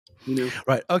You know?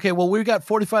 Right. Okay. Well, we've got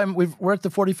 45. We're at the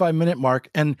 45-minute mark.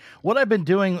 And what I've been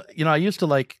doing, I used to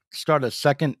like start a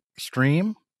second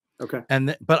stream. Okay.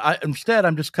 But instead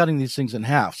I'm just cutting these things in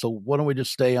half. So why don't we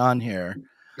just stay on here?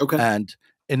 Okay. And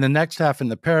in the next half in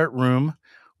the Parrot Room,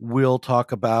 we'll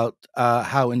talk about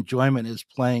how enjoyment is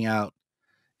playing out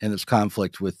in this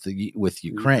conflict with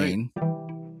Ukraine.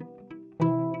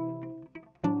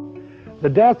 The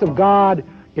death of God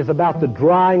is about the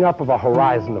drying up of a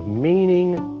horizon of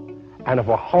meaning and of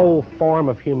a whole form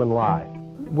of human life.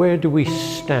 Where do we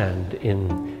stand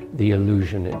in the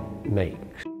illusion it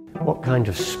makes? What kind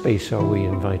of space are we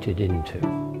invited into?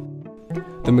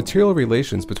 The material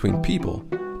relations between people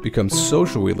become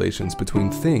social relations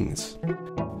between things.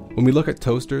 When we look at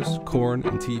toasters, corn,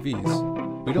 and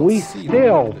TVs, we don't see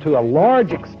still, to a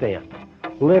large extent,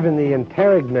 live in the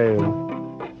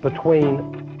interregnum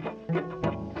between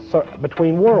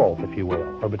worlds, if you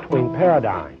will, or between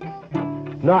paradigms.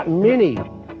 Not many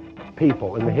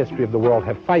people in the history of the world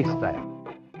have faced that.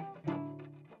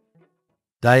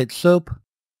 Diet Soap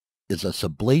is a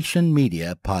Sublation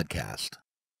Media podcast.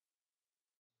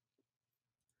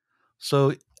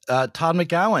 So Todd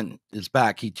McGowan is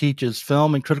back. He teaches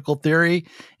film and critical theory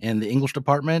in the English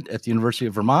department at the University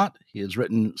of Vermont. He has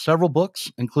written several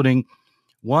books, including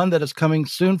one that is coming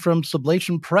soon from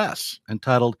Sublation Press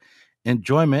entitled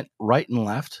Enjoyment, Right and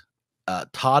Left.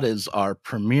 Todd is our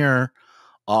premier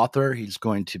author. He's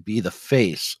going to be the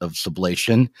face of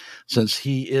Sublation since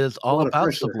he is all about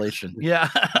Sublation. Yeah.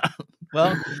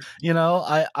 Well,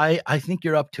 I think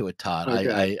you're up to it, Todd.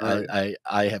 Okay.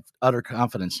 I have utter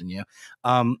confidence in you.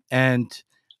 And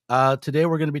today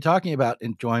we're going to be talking about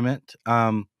enjoyment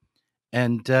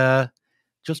and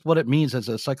just what it means as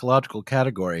a psychological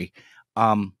category.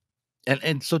 And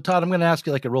so, Todd, I'm going to ask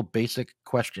you like a real basic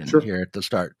question here to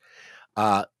start.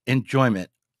 Enjoyment.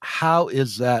 How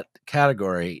is that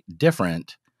category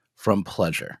different from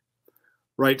pleasure?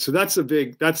 Right. So that's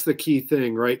the key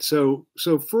thing, right? So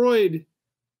Freud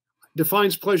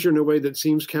defines pleasure in a way that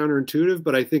seems counterintuitive,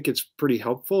 but I think it's pretty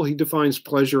helpful. He defines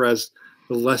pleasure as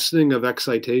the lessening of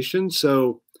excitation.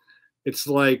 So it's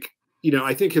like,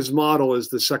 I think his model is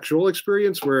the sexual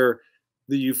experience where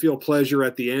you feel pleasure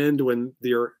at the end when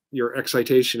your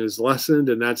excitation is lessened,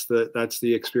 and that's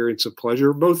the experience of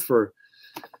pleasure, both for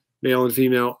male and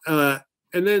female.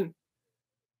 And then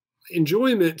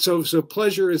enjoyment. So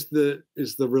pleasure is the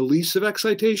release of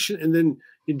excitation, and then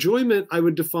enjoyment I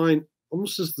would define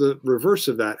almost as the reverse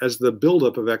of that, as the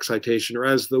buildup of excitation, or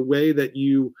as the way that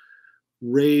you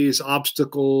raise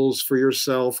obstacles for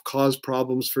yourself, cause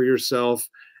problems for yourself,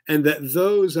 and that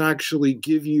those actually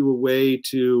give you a way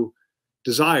to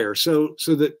desire. So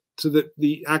that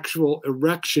the actual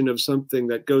erection of something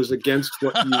that goes against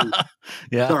what you.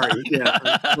 Yeah. Sorry. Yeah.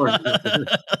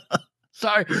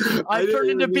 Sorry, I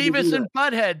turned into Beavis and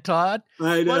Butthead, Todd.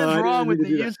 I know, what is wrong with me?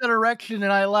 You said erection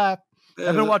and I laughed.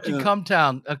 I've been watching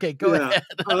Cumtown. Okay, go ahead.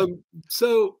 But it's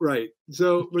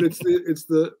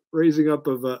the raising up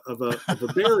of a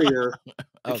barrier.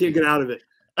 I can't get out of it.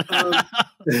 And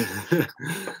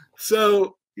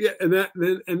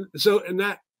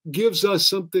that gives us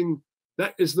something.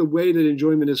 That is the way that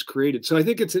enjoyment is created. So I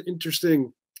think it's an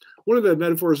interesting. One of the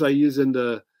metaphors I use in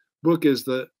the book is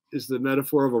the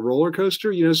metaphor of a roller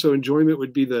coaster. So enjoyment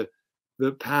would be the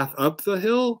path up the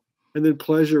hill, and then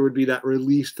pleasure would be that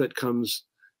release that comes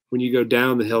when you go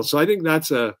down the hill. So I think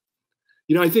that's I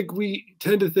think we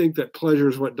tend to think that pleasure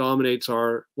is what dominates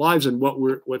our lives and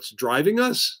what's driving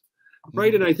us,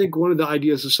 right? Mm-hmm. And I think one of the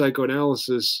ideas of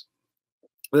psychoanalysis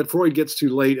that Freud gets to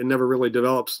late and never really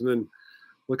develops, and then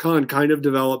Lacan kind of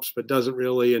develops but doesn't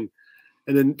really, and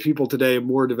then people today have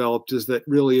more developed, is that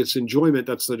really it's enjoyment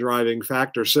that's the driving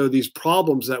factor. So these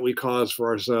problems that we cause for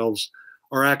ourselves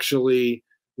are actually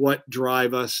what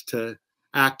drive us to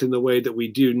act in the way that we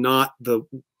do, not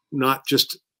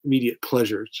just immediate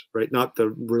pleasures, right? Not the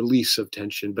release of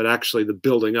tension, but actually the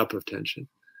building up of tension.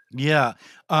 Yeah.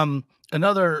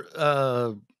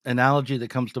 Another analogy that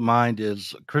comes to mind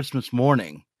is Christmas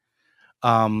morning,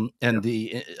 and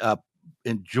the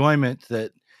enjoyment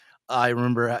that I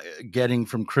remember getting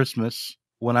from Christmas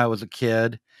when I was a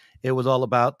kid. It was all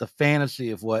about the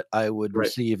fantasy of what I would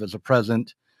receive as a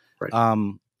present. Right.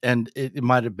 And it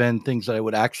might have been things that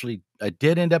I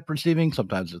did end up receiving.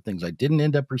 Sometimes the things I didn't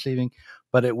end up receiving,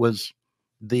 but it was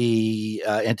the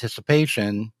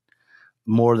anticipation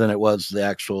more than it was the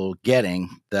actual getting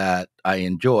that I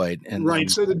enjoyed. And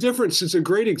so the difference is a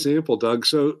great example, Doug.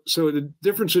 So the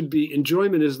difference would be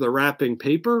enjoyment is the wrapping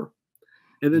paper,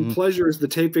 and then pleasure is the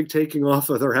taking off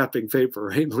of the wrapping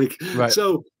paper, right?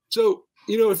 So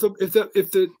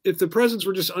if the presents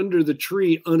were just under the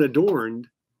tree unadorned,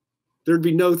 there'd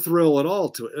be no thrill at all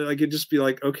to it. I could just be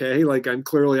like, okay, like I'm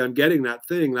getting that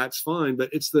thing. That's fine. But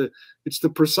it's the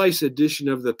precise addition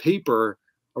of the paper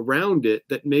around it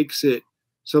that makes it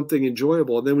something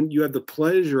enjoyable. And then when you have the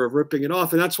pleasure of ripping it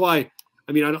off, and that's why,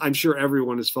 I mean, I'm sure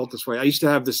everyone has felt this way. I used to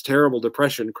have this terrible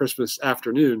depression Christmas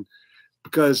afternoon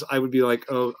because I would be like,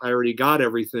 oh, I already got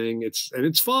everything. It's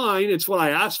fine. It's what I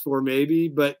asked for maybe,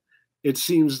 but it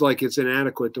seems like it's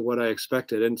inadequate to what I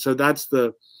expected. And so that's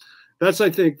I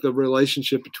think the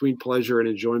relationship between pleasure and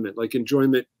enjoyment. Like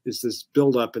enjoyment is this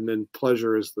buildup, and then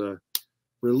pleasure is the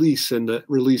release, and the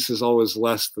release is always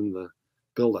less than the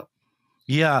buildup.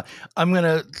 Yeah, I'm going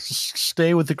to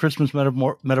stay with the Christmas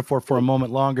metaphor for a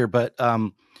moment longer, but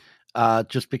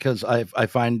just because I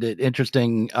find it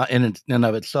interesting in and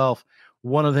of itself.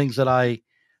 One of the things that I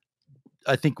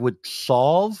think would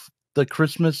solve the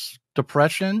Christmas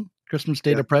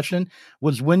Day depression,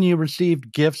 was when you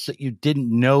received gifts that you didn't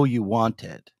know you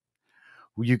wanted.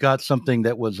 You got something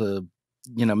that was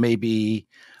maybe.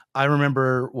 I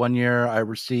remember one year I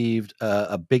received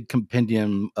a big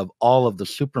compendium of all of the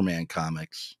Superman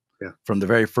comics from the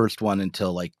very first one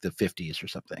until like the 50s or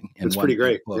something. That's pretty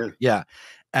great. Yeah.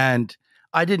 And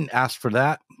I didn't ask for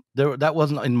that. That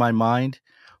wasn't in my mind,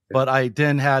 but I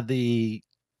then had the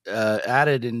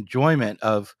added enjoyment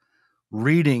of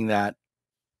reading that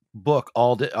book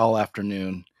all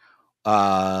afternoon,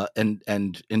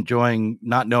 and enjoying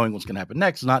not knowing what's going to happen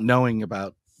next, not knowing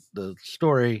about the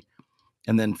story,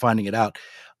 and then finding it out.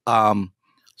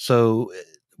 So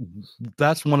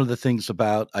that's one of the things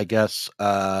about, I guess,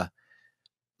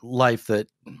 life that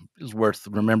is worth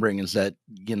remembering, is that,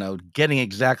 getting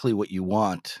exactly what you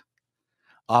want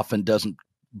often doesn't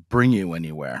bring you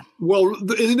anywhere. Well,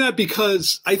 isn't that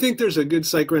because I think there's a good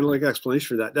psychoanalytic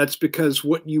explanation for that? That's because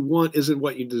what you want isn't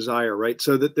what you desire, right?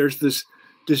 So that there's this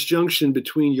disjunction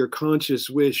between your conscious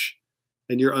wish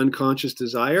and your unconscious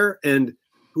desire, and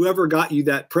whoever got you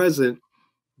that present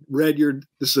read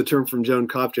this is a term from Joan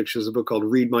Kopchik. She has a book called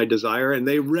Read My Desire, and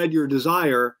they read your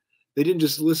desire. They didn't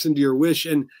just listen to your wish.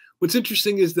 And what's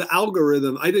interesting is the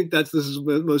algorithm. I think this is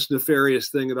the most nefarious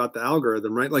thing about the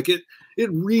algorithm, right? Like it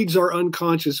reads our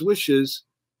unconscious wishes,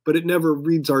 but it never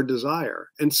reads our desire.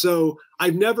 And so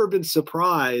I've never been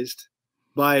surprised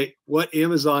by what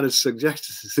Amazon has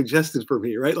suggested for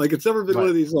me, right? Like it's never been one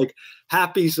of these like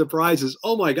happy surprises.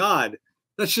 Oh my God,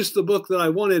 that's just the book that I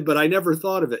wanted, but I never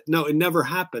thought of it. No, it never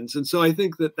happens. And so I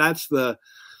think that's a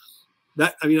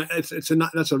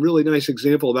really nice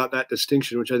example about that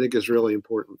distinction, which I think is really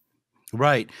important.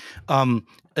 Right.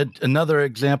 Another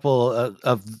example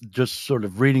of just sort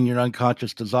of reading your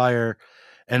unconscious desire,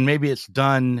 and maybe it's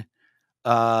done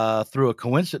through a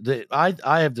coincidence.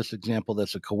 I have this example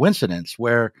that's a coincidence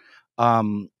where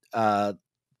I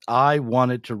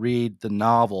wanted to read the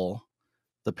novel,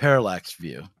 The Parallax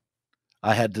View.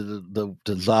 I had the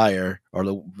desire, or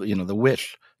the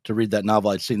wish to read that novel.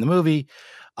 I'd seen the movie.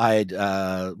 I'd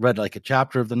read like a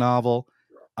chapter of the novel,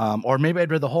 or maybe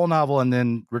I'd read the whole novel and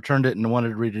then returned it and wanted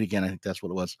to read it again. I think that's what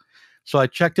it was. So I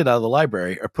checked it out of the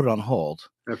library, or put it on hold.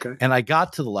 Okay. And I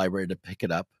got to the library to pick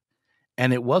it up,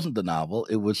 and it wasn't the novel.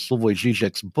 It was Slavoj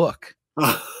Žižek's book,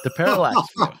 The Parallax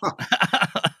View,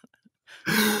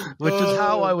 which is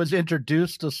how I was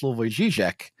introduced to Slavoj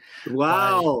Žižek.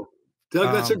 Wow.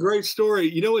 Doug, that's a great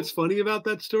story. You know what's funny about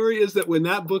that story is that when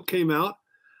that book came out,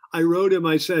 I wrote him,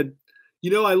 I said,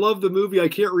 I love the movie. I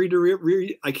can't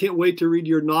I can't wait to read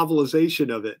your novelization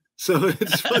of it. So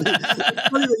it's funny,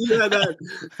 that you had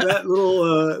that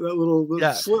little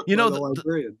slip.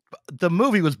 The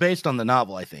movie was based on the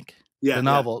novel, I think. Yeah, the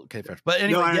novel came first. But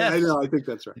anyway, I know. I think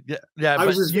that's right. Yeah.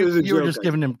 You were just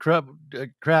giving him crap.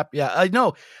 Yeah, I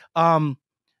know.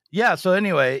 So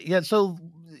anyway, so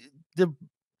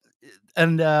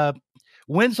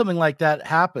when something like that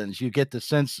happens, you get the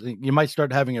sense you might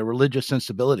start having a religious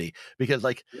sensibility, because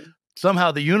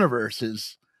somehow the universe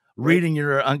is reading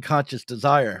your unconscious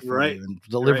desire for you and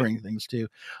delivering things to you.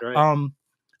 Right.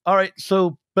 All right.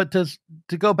 So, but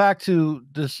to go back to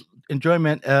this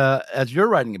enjoyment, as you're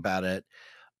writing about it,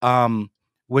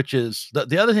 which is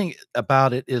the other thing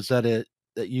about it is that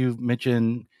you've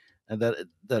mentioned, and that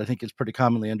I think is pretty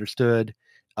commonly understood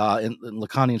in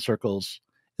Lacanian circles,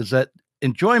 is that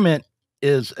enjoyment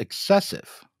is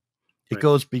excessive. It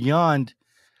goes beyond,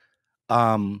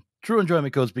 true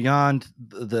enjoyment goes beyond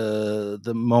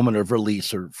the moment of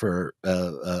release and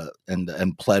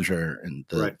pleasure and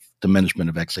the diminishment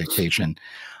of excitation.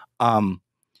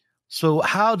 So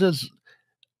how does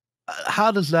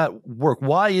that work?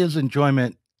 Why is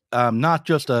enjoyment not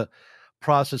just a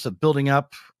process of building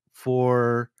up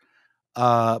for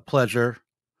pleasure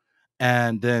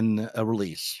and then a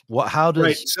release? How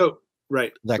does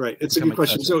Right. that Right. It's a good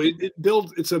question. So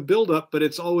it's a buildup, but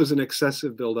it's always an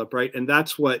excessive buildup, right? And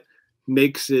that's what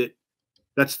makes it,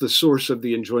 that's the source of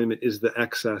the enjoyment, is the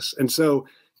excess. And so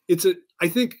I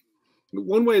think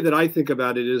one way that I think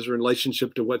about it is in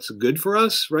relationship to what's good for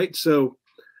us, right? So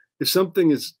if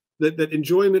something is that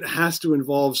enjoyment has to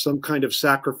involve some kind of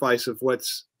sacrifice of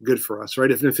what's good for us, right?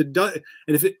 If it does,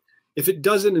 and if it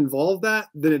doesn't involve that,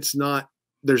 then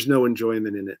there's no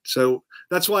enjoyment in it. So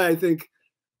that's why I think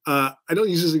I don't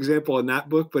use this example in that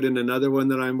book, but in another one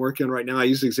that I'm working on right now, I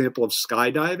use the example of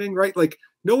skydiving, right? Like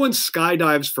no one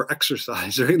skydives for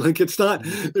exercise, right? Like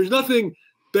there's nothing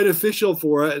beneficial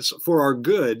for us, for our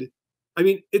good. I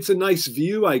mean, it's a nice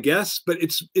view, I guess, but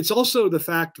it's also the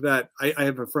fact that I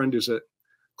have a friend who's a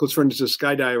close friend who's a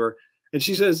skydiver, and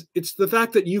she says it's the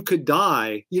fact that you could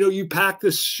die. You know, you pack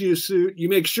this shoe suit, you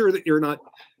make sure that you're not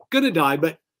going to die,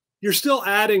 but you're still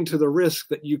adding to the risk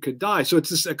that you could die. So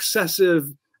it's this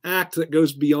excessive act that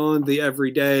goes beyond the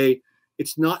everyday.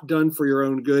 It's not done for your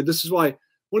own good. This is why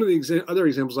one of the other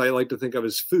examples I like to think of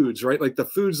is foods, right? Like the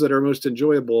foods that are most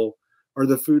enjoyable are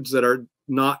the foods that are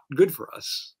not good for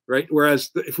us, right?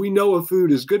 Whereas if we know a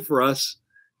food is good for us,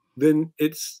 then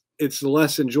it's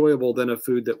less enjoyable than a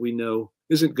food that we know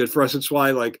isn't good for us. It's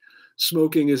why like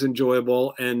smoking is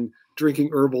enjoyable and drinking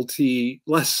herbal tea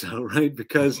less so, right?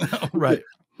 Because right.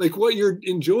 Like what you're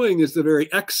enjoying is the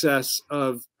very excess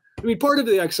of, I mean, part of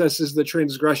the excess is the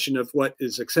transgression of what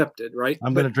is accepted, right?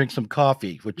 I'm going to drink some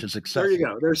coffee, which is excessive. There you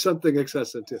go. There's something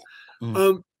excessive too.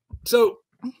 So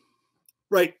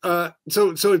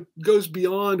it goes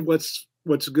beyond what's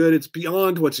good. It's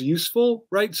beyond what's useful,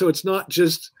 right? So it's not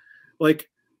just like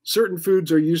certain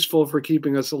foods are useful for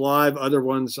keeping us alive. Other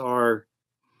ones are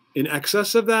in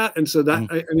excess of that. And so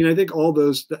that, I think all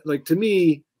those, like to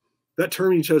me, that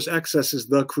term you chose, excess, is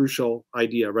the crucial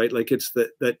idea, right? Like it's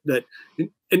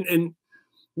and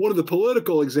one of the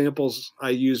political examples I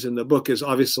use in the book is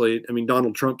obviously, I mean,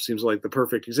 Donald Trump seems like the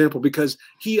perfect example because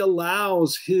he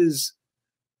allows his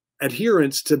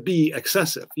adherents to be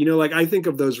excessive. You know, like I think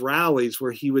of those rallies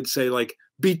where he would say like,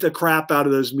 beat the crap out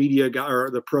of those media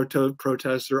or the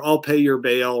protester, I'll pay your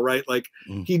bail, right? Like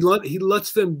he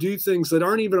lets them do things that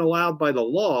aren't even allowed by the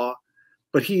law,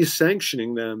 but he's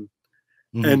sanctioning them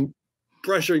and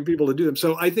pressuring people to do them.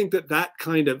 So I think that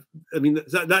kind of, I mean,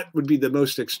 that would be the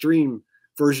most extreme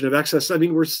version of excess. I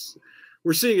mean,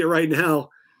 we're seeing it right now.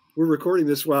 We're recording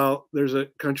this while there's a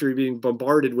country being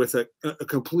bombarded with a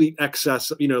complete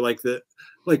excess, you know, like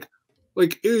it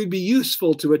would be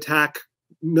useful to attack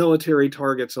military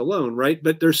targets alone, right?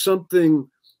 But there's something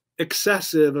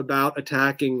excessive about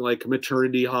attacking like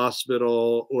maternity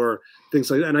hospital or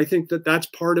things like that. And I think that's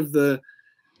part of the,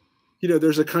 you know,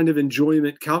 there's a kind of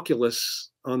enjoyment calculus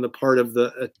on the part of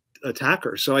the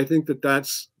attacker. So I think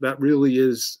that really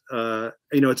is,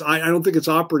 you know, I don't think it's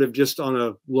operative just on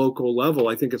a local level.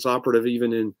 I think it's operative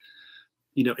even in,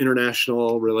 you know,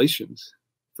 international relations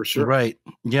for sure. Right.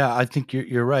 Yeah, I think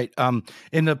you're right.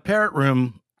 In the parent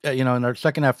room, you know, in our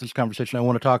second half of this conversation, I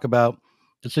want to talk about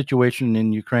the situation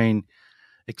in Ukraine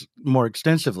more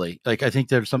extensively. Like, I think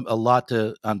there's a lot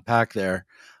to unpack there.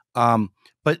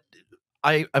 But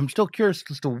I'm still curious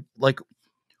as to like,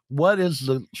 what is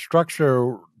the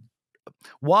structure?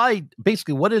 Why,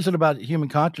 basically, what is it about human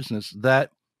consciousness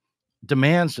that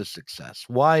demands this success?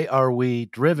 Why are we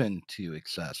driven to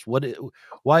excess?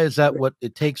 Why is that what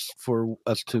it takes for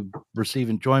us to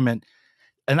receive enjoyment?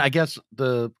 And I guess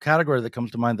the category that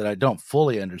comes to mind that I don't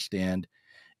fully understand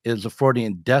is the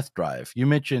Freudian death drive. You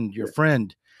mentioned your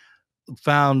friend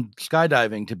found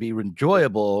skydiving to be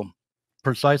enjoyable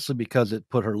precisely because it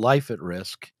put her life at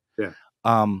risk. Yeah.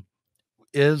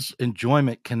 Is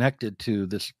enjoyment connected to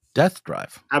this death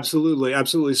drive? Absolutely.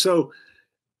 Absolutely. So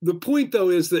the point though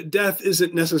is that death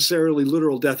isn't necessarily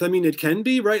literal death. I mean, it can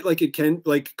be, right? Like it can,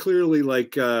 like clearly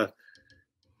like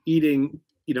eating,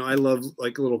 you know, I love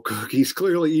like little cookies.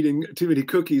 Clearly eating too many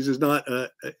cookies is not,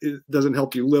 it doesn't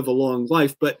help you live a long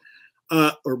life, but,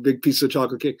 or a big piece of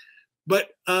chocolate cake, but,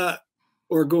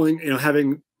 or going, you know,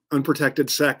 having unprotected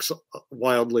sex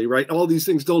wildly, right? All these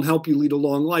things don't help you lead a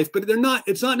long life, but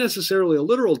it's not necessarily a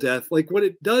literal death. Like what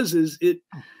it does is it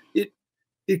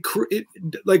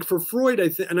like for Freud, I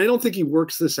think, and I don't think he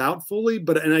works this out fully,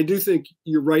 and I do think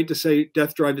you're right to say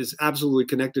death drive is absolutely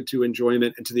connected to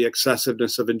enjoyment and to the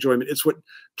excessiveness of enjoyment. It's what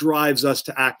drives us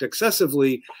to act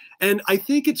excessively. And I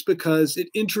think it's because it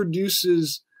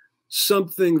introduces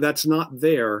something that's not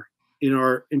there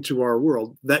into our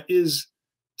world. That is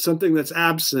something that's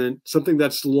absent, something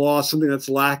that's lost, something that's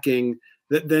lacking,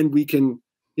 that then we can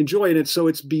enjoy it. And so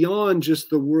it's beyond just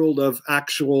the world of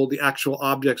the actual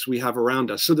objects we have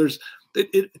around us. So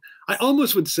I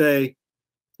almost would say,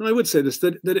 and I would say this,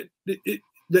 that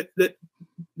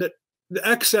the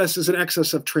excess is an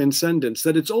excess of transcendence,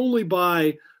 that it's only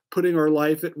by putting our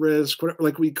life at risk, whatever,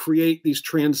 like we create these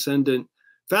transcendent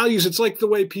values. It's like the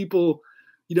way people,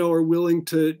 are willing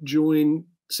to join,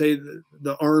 say,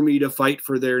 the army to fight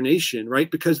for their nation, right?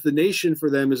 Because the nation for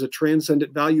them is a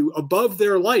transcendent value above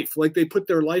their life. Like they put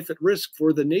their life at risk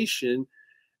for the nation.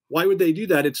 Why would they do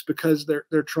that? It's because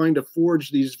they're trying to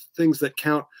forge these things that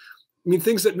count. I mean,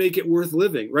 things that make it worth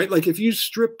living, right? Like if you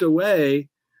stripped away,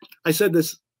 I said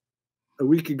this a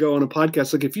week ago on a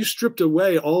podcast, like if you stripped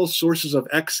away all sources of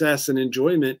excess and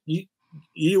enjoyment,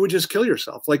 you would just kill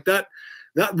yourself. Like that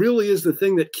really is the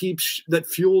thing that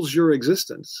fuels your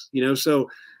existence, so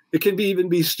it can even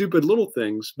be stupid little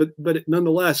things, but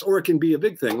nonetheless, or it can be a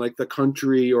big thing like the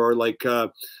country, or like, I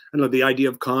don't know, the idea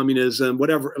of communism,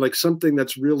 whatever, like something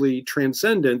that's really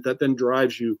transcendent that then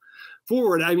drives you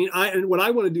forward. I mean, what I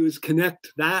want to do is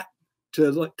connect that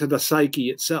to the psyche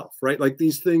itself, right? Like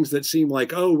these things that seem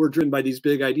like, oh, we're driven by these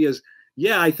big ideas.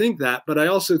 Yeah, I think that, but I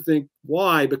also think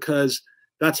why? Because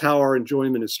that's how our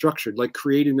enjoyment is structured. Like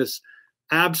creating this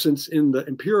absence in the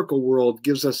empirical world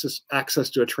gives us this access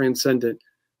to a transcendent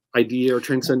idea or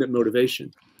transcendent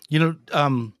motivation.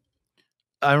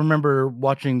 I remember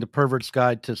watching The Pervert's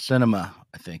Guide to Cinema,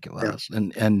 I think it was,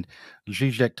 and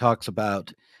Zizek talks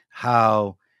about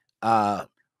how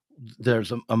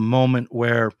there's a moment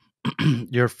where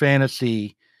your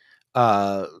fantasy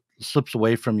slips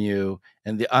away from you,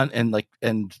 and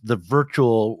the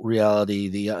virtual reality,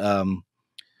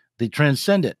 the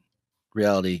transcendent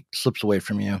reality slips away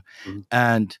from you,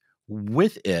 and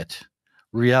with it,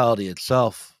 reality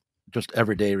itself, just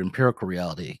everyday empirical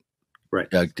reality,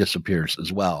 disappears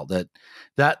as well.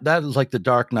 That is like the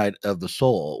dark night of the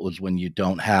soul, was when you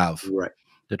don't have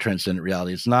the transcendent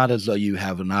reality. It's not as though you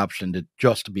have an option to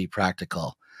just be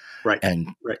practical.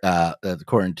 According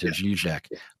to Zizek.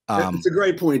 It's a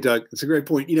great point, Doug. It's a great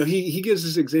point. He gives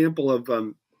this example of,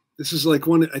 this is like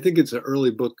one, I think it's an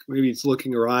early book, maybe it's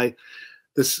Looking Awry,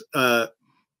 this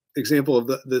example of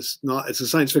it's a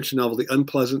science fiction novel, The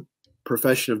Unpleasant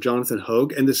Profession of Jonathan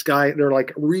Hogue. And this guy, they're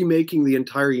like remaking the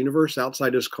entire universe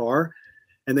outside his car.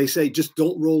 And they say, just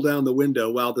don't roll down the window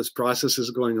while this process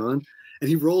is going on. And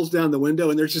he rolls down the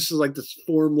window and there's just like this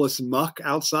formless muck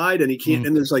outside, and he can't,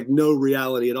 and there's like no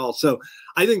reality at all. So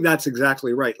I think that's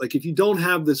exactly right. Like if you don't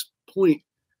have this point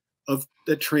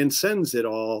that transcends it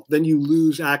all, then you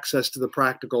lose access to the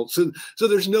practical. So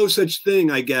there's no such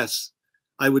thing, I guess,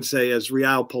 I would say, as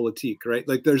realpolitik, right?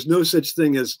 Like there's no such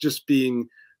thing as just being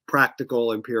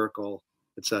practical, empirical,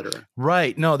 etc.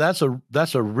 Right. No, that's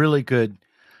a really good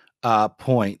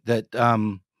point. That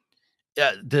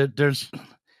there's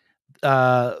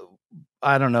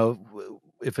I don't know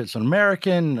if it's an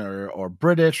American or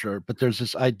British, but there's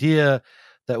this idea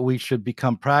that we should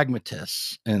become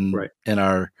pragmatists in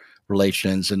our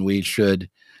relations, and we should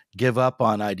give up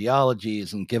on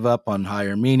ideologies and give up on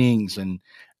higher meanings and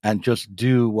just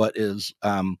do what is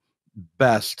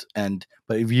best.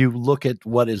 But if you look at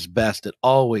what is best, it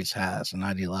always has an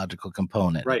ideological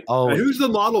component. Right. Always. Who's the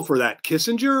model for that?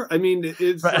 Kissinger? I mean,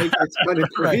 it's like, it's kind of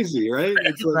crazy, right?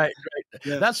 It's like, right.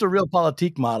 Yeah. That's a real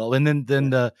politique model. And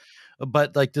then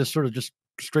but like this sort of just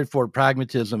straightforward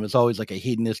pragmatism is always like a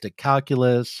hedonistic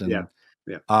calculus. And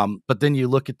but then you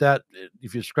look at that,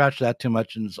 if you scratch that too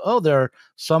much, and there are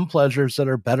some pleasures that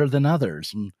are better than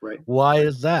others. And why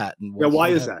is that? And why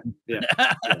is that? Yeah.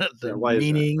 The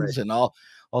meanings and all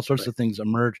sorts of things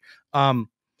emerge. So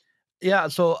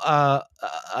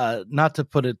not to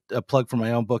put a plug for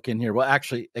my own book in here. Well,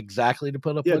 actually, exactly to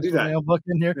put a plug for my own book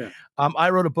in here. Yeah. I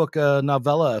wrote a book, a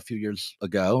novella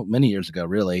many years ago,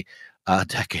 really, a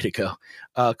decade ago,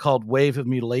 called Wave of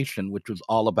Mutilation, which was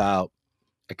all about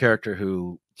a character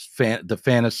who the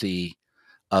fantasy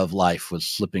of life was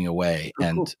slipping away,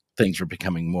 and things were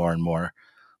becoming more and more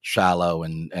shallow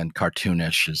and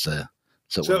cartoonish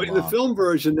So in the film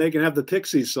version, they can have the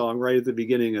Pixies song right at the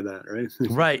beginning of that, right?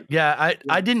 Right. Yeah.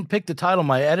 I didn't pick the title.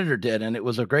 My editor did, and it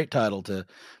was a great title to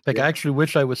pick. Yeah. I actually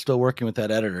wish I was still working with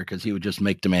that editor, because he would just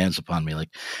make demands upon me, like,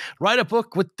 write a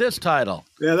book with this title.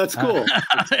 Yeah, that's cool.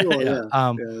 That's cool. Yeah.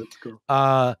 That's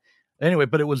cool. Anyway,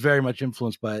 but it was very much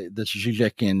influenced by this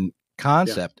Zizekian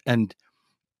concept. Yeah. And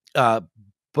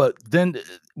but then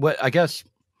what I guess,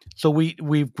 so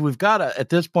we've got at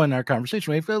this point in our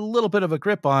conversation, we have a little bit of a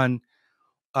grip on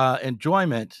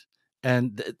enjoyment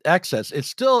and excess. It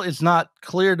still is not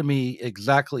clear to me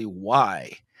exactly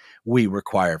why we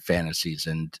require fantasies,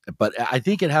 but I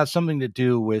think it has something to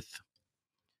do with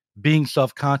being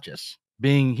self-conscious,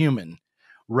 being human,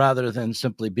 rather than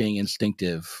simply being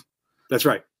instinctive. That's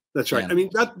right. That's right.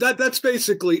 Animals. I mean, that's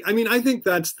basically, I mean, I think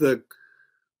that's the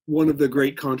one of the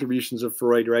great contributions of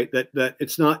Freud, right? That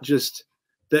it's not just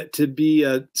that to be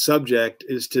a subject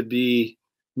is to be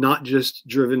not just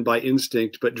driven by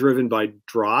instinct, but driven by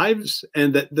drives,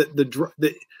 and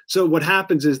so what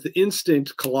happens is the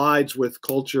instinct collides with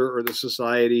culture or the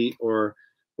society or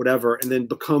whatever, and then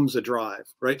becomes a drive,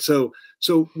 right? So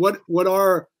what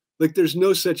are, like, there's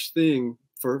no such thing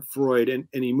for Freud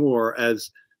anymore as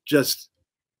just,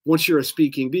 once you're a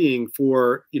speaking being,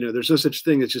 for, there's no such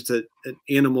thing as just an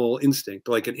animal instinct,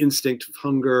 like an instinct of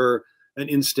hunger, an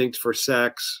instinct for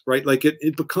sex, right? Like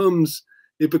it becomes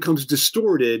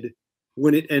distorted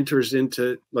when it enters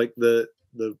into like the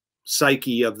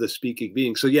psyche of the speaking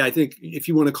being. So yeah, I think if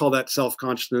you want to call that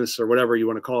self-consciousness or whatever you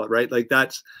want to call it, right? Like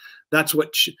that's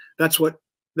what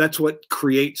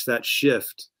creates that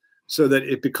shift, so that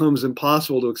it becomes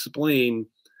impossible to explain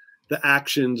the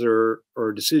actions or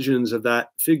decisions of that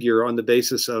figure on the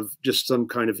basis of just some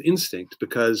kind of instinct,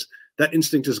 because that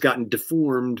instinct has gotten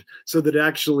deformed so that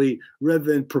actually, rather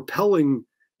than propelling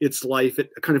its life, it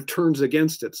kind of turns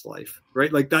against its life,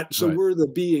 right? Like that. So right. We're the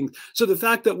being. So the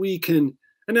fact that we can,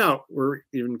 and now we're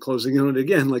even closing on it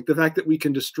again, like the fact that we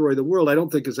can destroy the world, I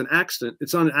don't think is an accident.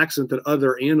 It's not an accident that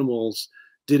other animals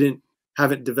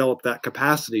haven't developed that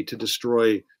capacity to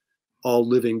destroy all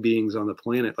living beings on the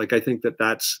planet. Like, I think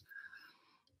that's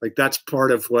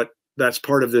part of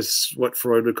this, what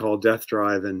Freud would call death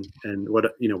drive, and what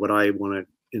I want to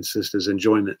insist is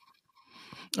enjoyment.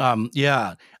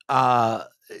 Yeah.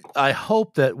 I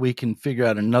hope that we can figure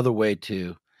out another way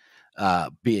to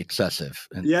be excessive.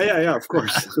 Yeah. Of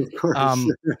course.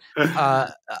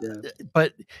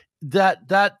 But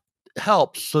that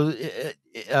helps. So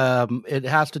it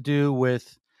has to do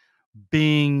with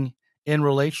being in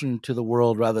relation to the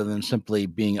world rather than simply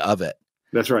being of it.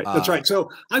 That's right. That's right. So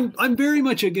I'm very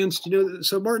much against,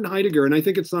 so Martin Heidegger, and I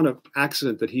think it's not an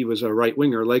accident that he was a right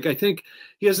winger. Like, I think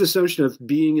he has this notion of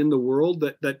being in the world,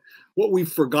 that what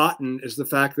we've forgotten is the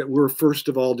fact that we're first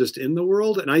of all just in the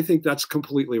world. And I think that's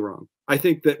completely wrong. I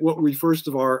think that what we first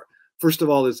of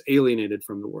all is alienated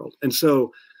from the world. And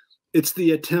so it's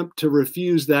the attempt to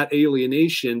refuse that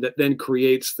alienation that then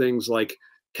creates things like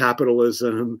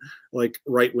capitalism, like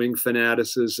right-wing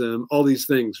fanaticism, all these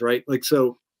things, right? Like,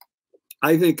 so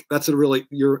I think that's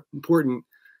important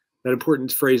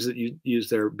phrase that you use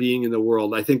there, being in the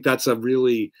world. I think I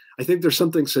think there's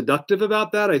something seductive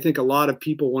about that. I think a lot of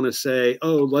people want to say,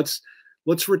 oh, let's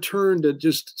return to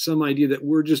just some idea that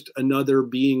we're just another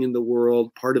being in the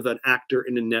world, part of an actor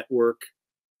in a network,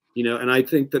 and I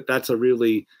think that's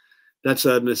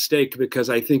a mistake, because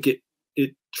I think it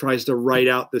tries to write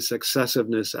out this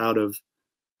excessiveness out of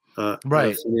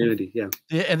right. humanity. Yeah.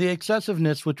 And the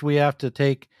excessiveness, which we have to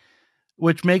take,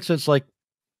 which makes us like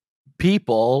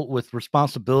people with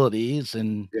responsibilities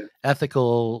and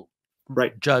ethical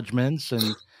judgments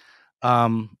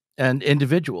and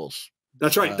individuals.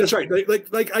 That's right. That's right.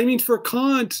 Like, I mean, for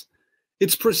Kant,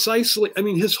 it's precisely, I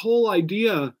mean, his whole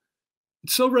idea,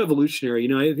 it's so revolutionary.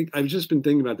 I think I've just been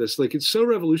thinking about this. Like, it's so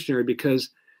revolutionary because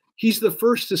he's the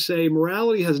first to say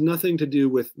morality has nothing to do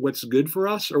with what's good for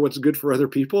us or what's good for other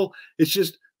people. It's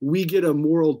just, we get a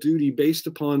moral duty based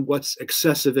upon what's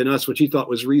excessive in us, which he thought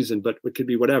was reason, but it could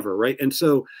be whatever, right? And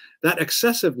so that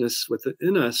excessiveness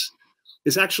within us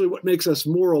is actually what makes us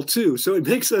moral too. So it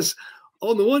makes us,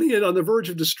 on the one hand, on the verge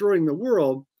of destroying the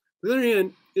world. On the other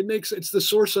hand, it's the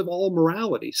source of all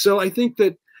morality. So I think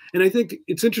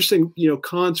it's interesting,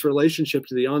 Kant's relationship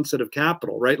to the onset of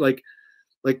capital, right? Like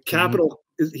capital,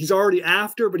 he's already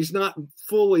after, but he's not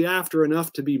fully after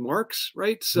enough to be Marx,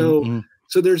 right? So.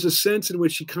 So there's a sense in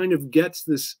which he kind of gets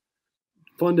this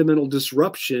fundamental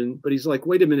disruption, but he's like,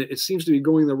 wait a minute, it seems to be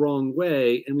going the wrong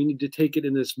way, and we need to take it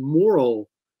in this moral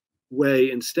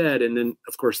way instead. And then,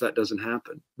 of course, that doesn't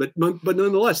happen. But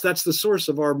nonetheless, that's the source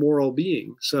of our moral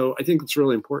being. So I think it's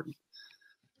really important.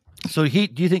 So do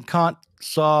you think Kant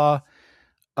saw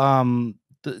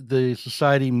the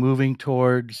society moving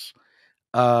towards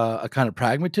a kind of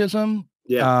pragmatism?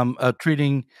 Yeah.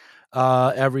 Treating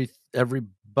everybody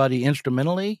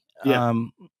instrumentally,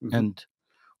 and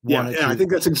I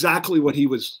think that's exactly what he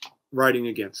was writing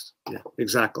against. Yeah,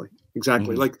 exactly.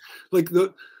 Mm-hmm.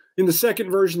 In the second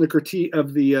version, the critique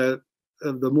of the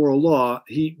moral law,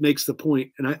 he makes the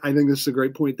point, and I think this is a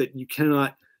great point, that you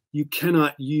cannot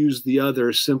use the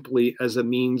other simply as a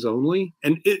means only.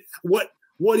 And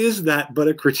what is that but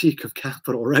a critique of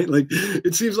capital, right? Like,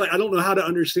 it seems like I don't know how to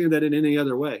understand that in any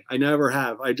other way. I never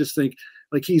have. I just think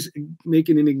like he's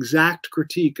making an exact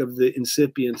critique of the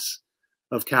incipience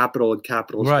of capital and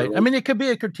capitalism. Right. I mean, it could be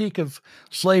a critique of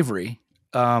slavery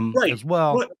as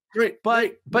well.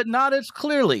 But not as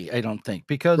clearly, I don't think,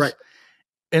 because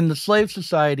in the slave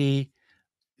society,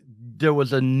 there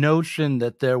was a notion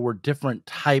that there were different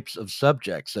types of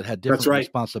subjects that had different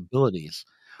responsibilities.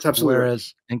 That's absolutely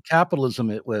Whereas in capitalism,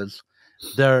 it was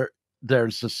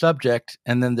there's the subject,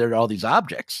 and then there are all these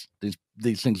objects,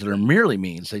 these things that are merely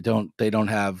means. They don't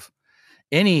have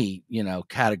any,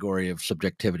 category of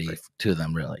subjectivity to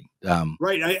them, really.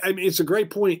 Right. I mean, it's a great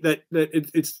point that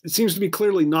it seems to be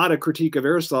clearly not a critique of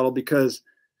Aristotle, because,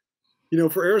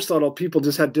 for Aristotle, people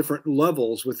just had different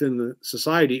levels within the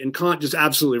society, and Kant just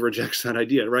absolutely rejects that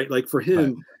idea, right? Like for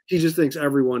him, he just thinks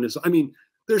everyone is, I mean,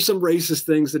 there's some racist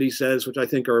things that he says, which I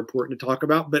think are important to talk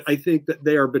about, but I think that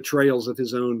they are betrayals of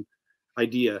his own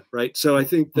idea, right? So I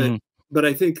think that, but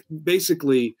I think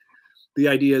basically the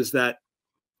idea is that,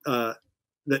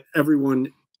 that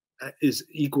everyone is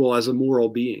equal as a moral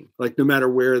being, like no matter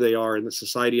where they are in the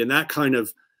society. And that kind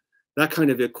of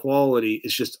equality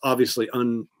is just obviously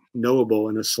unknowable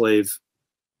in a slave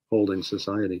holding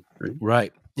society. Right.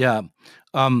 Right. Yeah.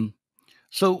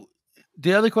 So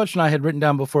the other question I had written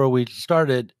down before we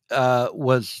started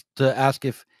was to ask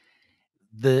if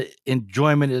the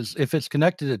enjoyment if it's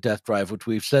connected to death drive, which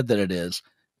we've said that it is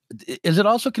it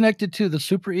also connected to the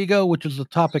superego, which is the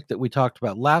topic that we talked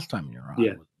about last time you were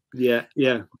on? Yeah.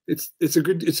 It's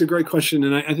a great question.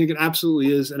 And I think it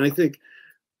absolutely is. And I think,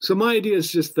 so my idea is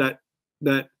just that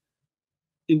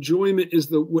enjoyment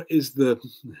is or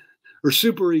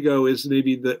superego is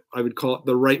maybe I would call it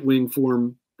the right wing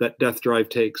form that death drive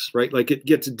takes, right? Like it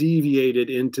gets deviated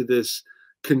into this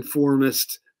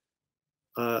conformist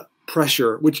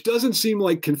pressure, which doesn't seem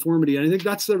like conformity. And I think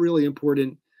that's the really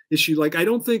important issue. Like, I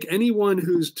don't think anyone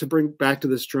who's, to bring back to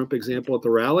this Trump example at the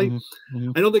rally,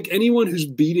 I don't think anyone who's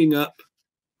beating up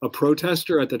a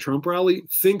protester at the Trump rally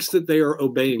thinks that they are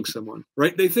obeying someone,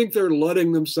 right? They think they're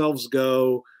letting themselves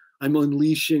go. I'm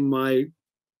unleashing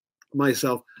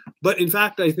myself. But in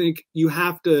fact, I think you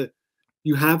have to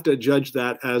judge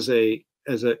that as a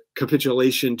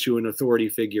capitulation to an authority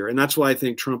figure. And that's why I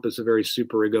think Trump is a very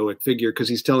superegoic figure, because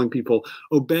he's telling people,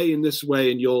 obey in this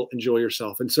way and you'll enjoy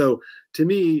yourself. And so to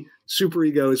me,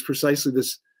 superego is precisely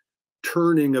this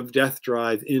turning of death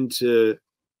drive into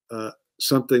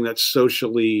something that's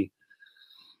socially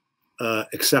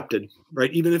accepted,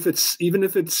 right? Even if it's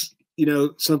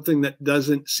something that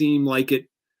doesn't seem like it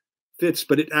fits,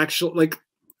 but it actually, like,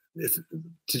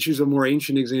 to choose a more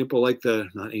ancient example, like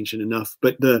not ancient enough,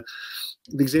 but the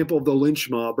example of the lynch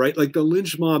mob, right? Like the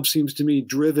lynch mob seems to me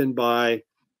driven by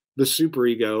the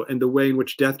superego and the way in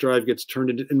which death drive gets turned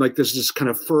into, and like there's this kind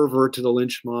of fervor to the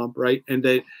lynch mob, right? And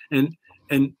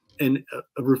a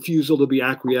refusal to be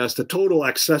acquiesced, a total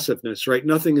excessiveness, right?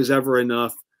 Nothing is ever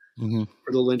enough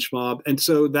for the lynch mob. And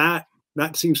so that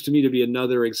seems to me to be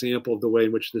another example of the way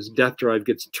in which this death drive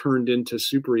gets turned into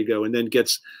superego and then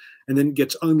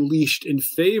gets unleashed in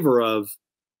favor of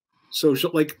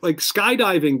social, like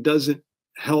skydiving doesn't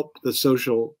help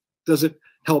doesn't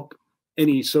help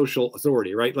any social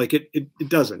authority, right? Like it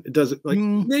doesn't like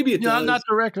maybe it does. Not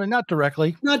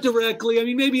directly. I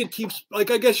mean, maybe it keeps,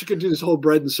 like, I guess you could do this whole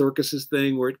bread and circuses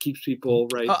thing where it keeps people,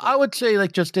 right? I would say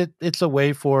like just it's a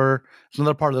way for, it's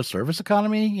another part of the service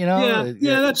economy, Yeah,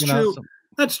 that's true.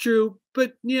 That's true.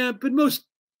 But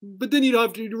then you'd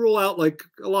have to rule out like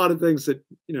a lot of things that,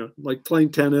 like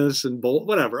playing tennis and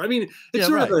whatever. I mean, it's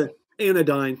sort of an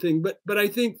anodyne thing, but I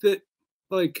think that,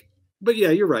 like, but yeah,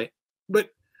 you're right. But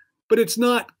it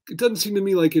doesn't seem to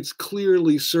me like it's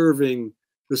clearly serving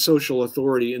the social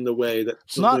authority in the way that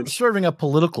it's not serving a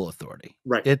political authority.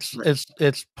 Right.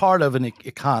 It's part of an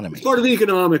economy. It's part of the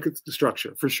economic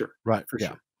structure, for sure. Right. For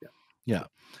sure. Yeah.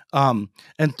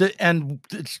 And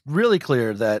it's really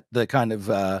clear that the kind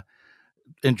of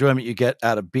enjoyment you get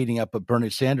out of beating up a Bernie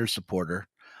Sanders supporter,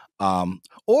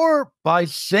 or by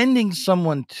sending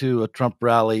someone to a Trump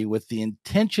rally with the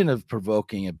intention of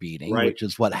provoking a beating, which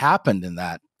is what happened in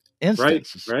that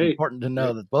instance. It's important to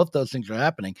know that both those things are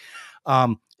happening.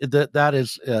 That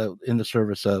is in the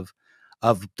service of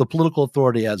the political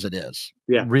authority as it is,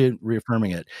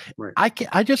 reaffirming it. Right.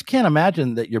 I just can't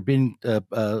imagine that you're being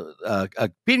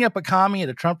beating up a commie at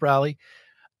a Trump rally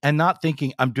and not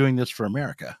thinking, I'm doing this for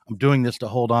America. I'm doing this to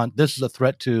hold on. This is a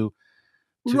threat to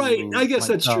right. I guess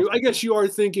that's true. I guess you are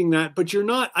thinking that, but you're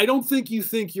not. I don't think you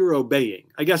think you're obeying.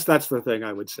 I guess that's the thing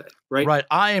I would say. Right. Right.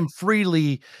 I am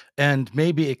freely and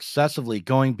maybe excessively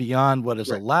going beyond what is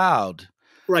allowed.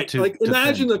 Right. Like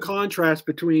imagine the contrast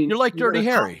between. You're like Dirty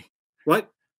Harry.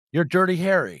 What? You're Dirty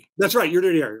Harry. That's right. You're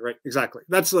Dirty Harry. Right. Exactly.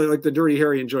 That's like the Dirty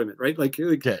Harry enjoyment, right? Like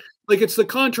it's the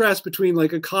contrast between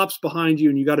like a cop's behind you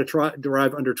and you got to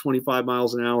drive under 25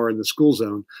 miles an hour in the school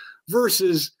zone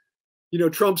versus,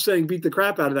 Trump saying beat the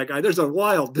crap out of that guy. There's a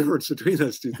wild difference between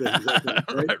those two things. I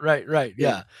think, right.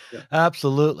 Yeah.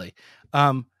 Absolutely.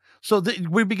 So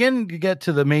we begin to get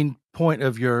to the main point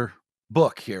of your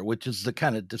book here, which is the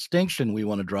kind of distinction we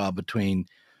want to draw between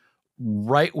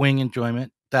right-wing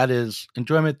enjoyment, that is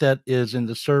enjoyment that is in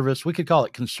the service, we could call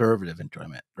it conservative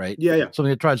enjoyment, right? Yeah, yeah.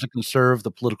 Something that tries to conserve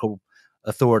the political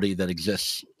authority that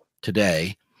exists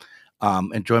today.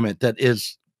 Enjoyment that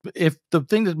is, if the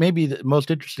thing that may be the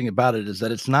most interesting about it is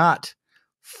that it's not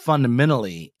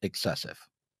fundamentally excessive.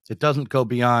 It doesn't go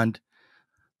beyond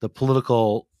the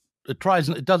political, it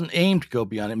doesn't aim to go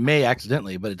beyond, it may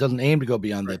accidentally, but it doesn't aim to go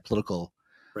beyond the political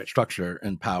structure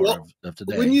and power of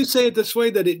today. When you say it this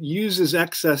way, that it uses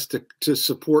excess to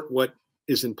support what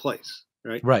is in place,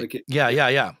 right? Right. Like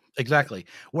Yeah, exactly.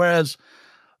 Whereas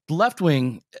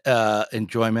left-wing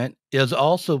enjoyment is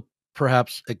also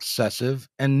perhaps excessive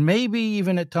and maybe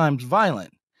even at times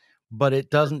violent, but it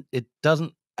doesn't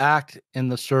act in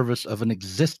the service of an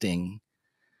existing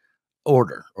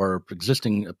order or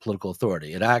existing political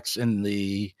authority. It acts in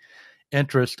the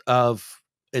interest of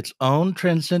its own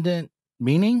transcendent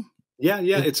meaning. Yeah,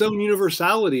 its own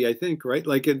universality, I think, right?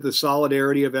 Like the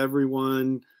solidarity of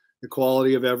everyone, the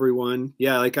quality of everyone.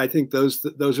 Yeah, like I think those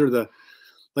are the,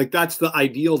 like that's the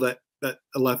ideal that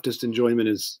a leftist enjoyment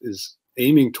is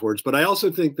aiming towards. But I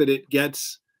also think that it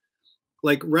gets,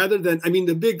 like, rather than, I mean,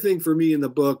 the big thing for me in the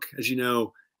book, as you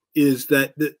know, is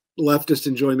that the leftist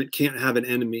enjoyment can't have an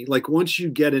enemy. Like once you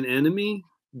get an enemy,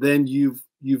 then you've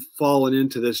fallen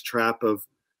into this trap of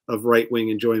right-wing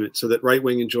enjoyment. So that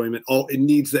right-wing enjoyment, it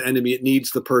needs the enemy. It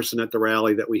needs the person at the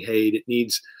rally that we hate. It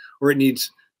needs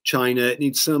China. It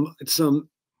needs some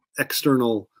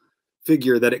external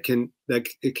figure that it can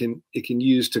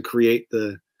use to create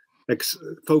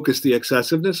focus the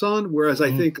excessiveness on. Whereas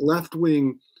I think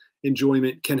left-wing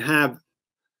enjoyment can have,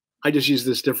 I just use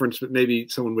this difference, but maybe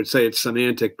someone would say it's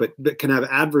semantic, but can have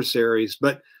adversaries.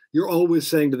 But you're always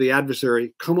saying to the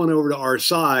adversary, come on over to our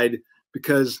side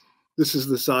because this is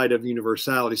the side of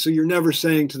universality. So you're never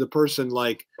saying to the person,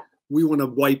 like, we want to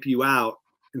wipe you out.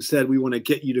 Instead, we want to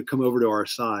get you to come over to our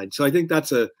side. So I think that's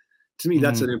to me,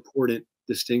 that's an important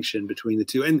distinction between the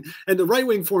two. And the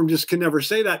right-wing form just can never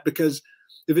say that, because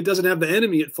if it doesn't have the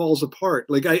enemy, it falls apart.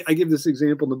 Like I give this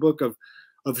example in the book of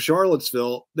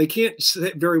Charlottesville. They can't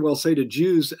very well say to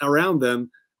Jews around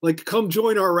them, like, come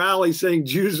join our rally, saying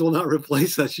Jews will not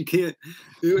replace us. You can't.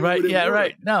 Right. Yeah.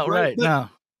 Right. No. Right. No.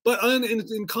 But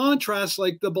in contrast,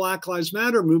 like the Black Lives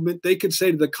Matter movement, they could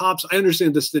say to the cops, I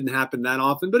understand this didn't happen that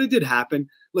often, but it did happen.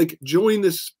 Like,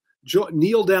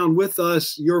 kneel down with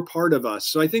us. You're part of us.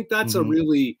 So I think that's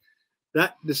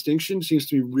that distinction seems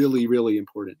to be really, really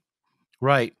important.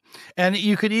 Right. And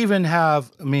you could even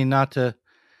have, I mean, not to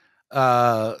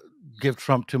give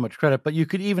Trump too much credit, but you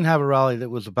could even have a rally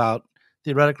that was about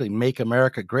theoretically make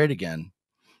America great again,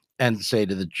 and say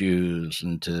to the Jews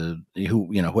and to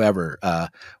whoever,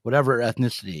 whatever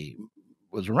ethnicity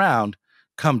was around,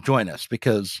 come join us,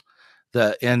 because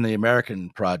in the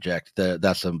American project,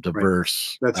 that's a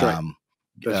diverse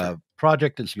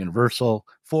project. It's universal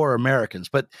for Americans,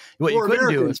 but what you couldn't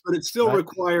do is, but it still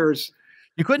requires.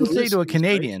 You couldn't say to a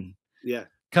Canadian, right?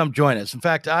 come join us. In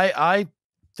fact, I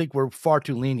think we're far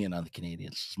too lenient on the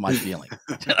Canadians. Is my feeling,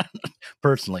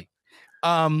 personally.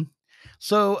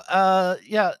 So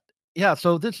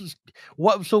this is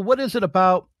what. So what is it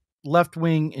about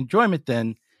left-wing enjoyment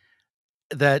then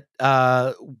that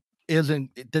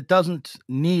doesn't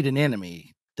need an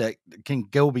enemy, that can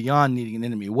go beyond needing an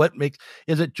enemy?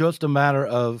 Is it just a matter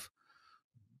of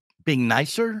being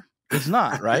nicer? It's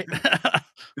not, right?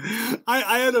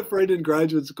 I had a friend in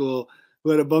graduate school who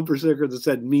had a bumper sticker that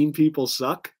said "Mean people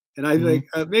suck," and I think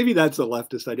maybe that's a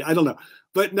leftist idea. I don't know,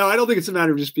 but no, I don't think it's a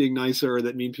matter of just being nicer or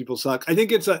that mean people suck. I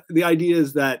think it's the idea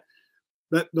is that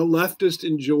the leftist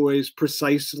enjoys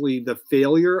precisely the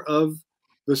failure of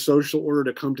the social order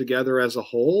to come together as a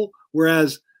whole,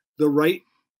 whereas the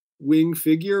right-wing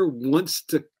figure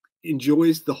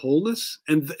enjoys the wholeness,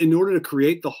 and in order to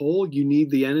create the whole, you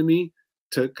need the enemy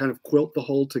to kind of quilt the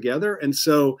whole together. And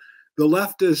so the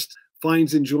leftist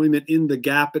finds enjoyment in the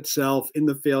gap itself, in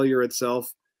the failure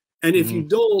itself. And if you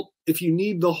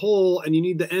need the whole and you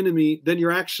need the enemy, then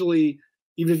you're actually,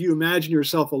 even if you imagine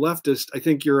yourself a leftist, I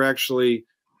think you're actually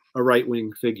a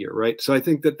right-wing figure, right? So I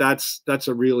think that's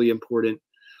a really important,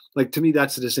 like, to me,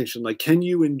 that's the distinction. Like, can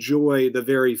you enjoy the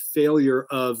very failure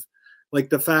of, like,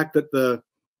 the fact that the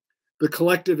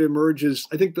collective emerges?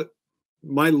 I think that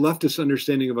my leftist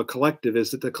understanding of a collective is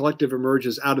that the collective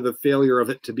emerges out of the failure of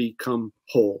it to become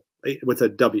whole, right? With a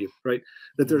W, right?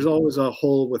 That there's always a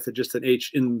whole with just an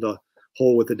H in the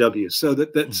whole with a W. So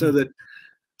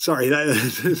sorry,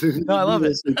 that no, I love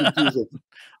it.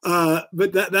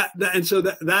 But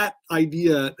that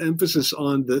idea, emphasis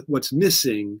on what's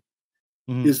missing,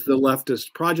 is the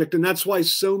leftist project. And that's why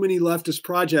so many leftist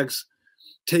projects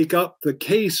take up the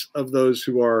case of those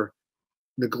who are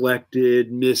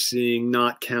neglected, missing,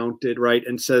 not counted, right?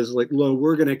 And says like, "Lo,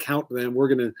 we're going to count them. We're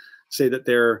going to say that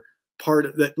they're part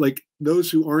of that. Like those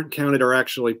who aren't counted are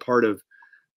actually part of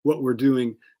what we're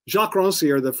doing." Jacques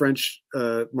Rancière, the French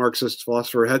Marxist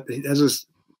philosopher, has this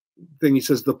thing. He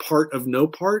says the part of no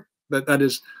part, that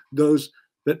is those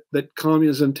that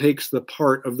communism takes the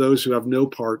part of those who have no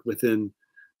part within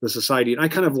the society. And I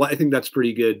think that's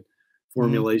pretty good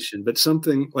formulation, but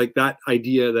something like that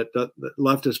idea that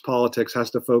leftist politics has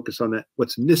to focus on that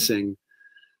what's missing,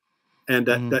 and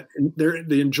that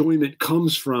the enjoyment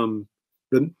comes from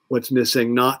what's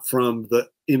missing, not from the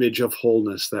image of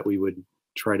wholeness that we would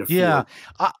try to Yeah,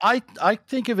 form. I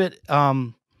think of it.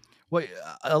 I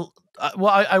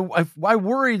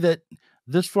worry that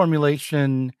this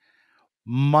formulation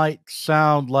might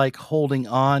sound like holding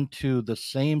on to the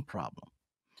same problem,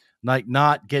 like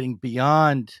not getting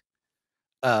beyond,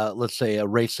 let's say, a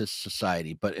racist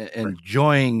society, but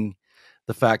enjoying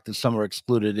the fact that some are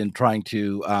excluded and trying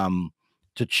to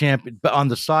champion, but on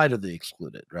the side of the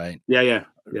excluded, right? Yeah.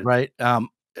 Right.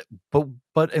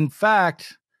 But in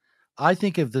fact, I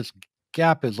think of this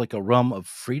gap as like a realm of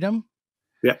freedom.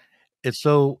 Yeah. It's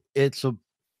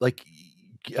like,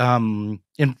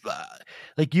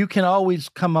 like you can always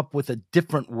come up with a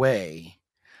different way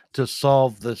to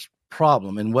solve this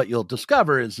problem. And what you'll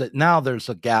discover is that now there's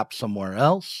a gap somewhere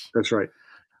else. That's right.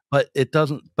 But it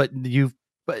doesn't,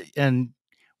 and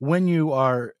when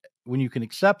you can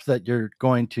accept that you're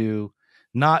going to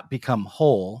not become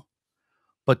whole,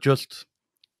 but just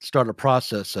start a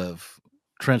process of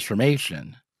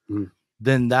transformation,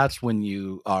 then that's when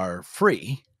you are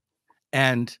free.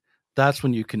 And that's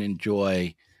when you can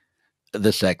enjoy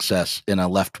this excess in a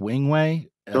left-wing way.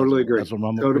 Totally agree.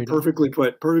 Perfectly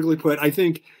put. I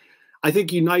think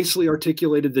you nicely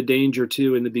articulated the danger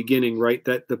too in the beginning, right?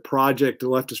 That the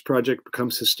leftist project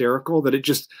becomes hysterical, that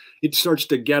it starts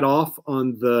to get off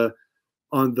on the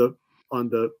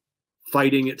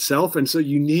fighting itself. And so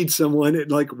you need someone that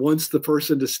like wants the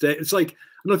person to stay. It's like,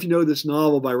 I don't know if you know this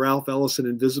novel by Ralph Ellison,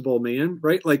 Invisible Man,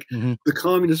 right? Like the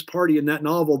Communist Party in that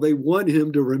novel, they want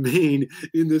him to remain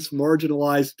in this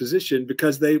marginalized position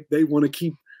because they want to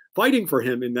keep fighting for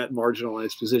him in that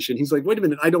marginalized position. He's like, wait a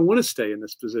minute, I don't want to stay in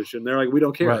this position. They're like, we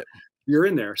don't care. Right. You're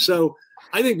in there. So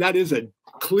I think that is a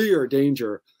clear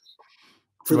danger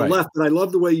for the left. And I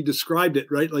love the way you described it,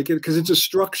 right? Like, because it's a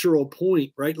structural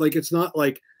point, right? Like, it's not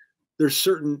like there's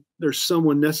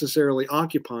someone necessarily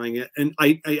occupying it. And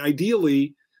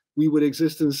ideally we would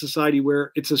exist in a society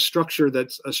where it's a structural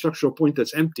point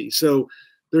that's empty. So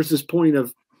there's this point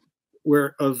of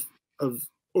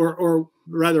or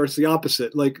rather it's the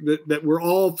opposite, like that we're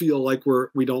all feel like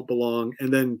we don't belong.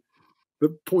 And then the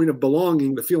point of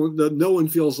belonging, the feeling that no one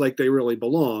feels like they really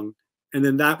belong. And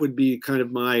then that would be kind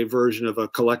of my version of a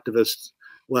collectivist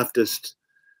leftist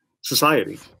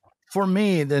society. For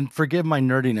me, then forgive my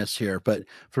nerdiness here, but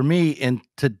for me in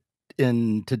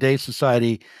today's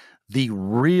society, the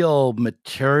real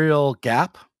material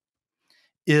gap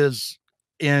is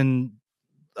in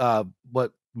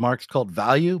what Marx called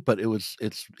value, but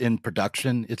it's in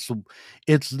production. It's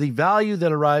the value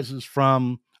that arises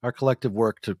from our collective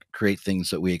work to create things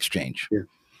that we exchange. Yeah.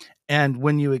 And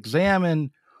when you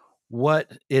examine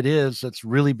what it is that's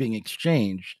really being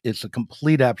exchanged, it's a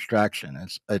complete abstraction.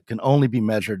 It can only be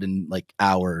measured in like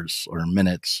hours or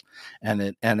minutes, and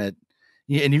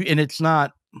it's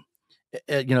not,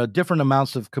 different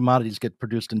amounts of commodities get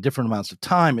produced in different amounts of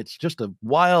time. It's just a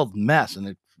wild mess,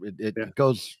 and it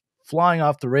goes flying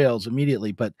off the rails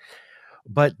immediately. But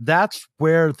that's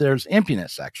where there's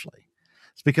emptiness. Actually,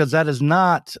 it's because that is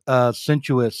not a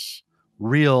sensuous,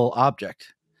 real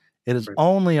object. It is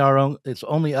only our own. It's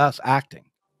only us acting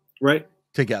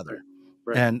together,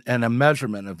 and a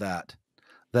measurement of that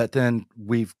then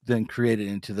we've then created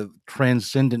into the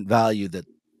transcendent value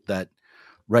that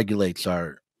regulates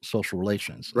our social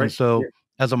relations. And so,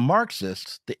 as a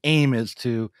Marxist, the aim is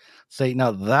to say,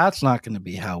 no, that's not going to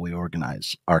be how we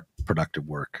organize our productive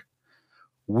work.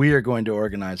 We are going to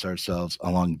organize ourselves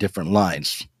along different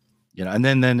lines, and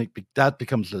then that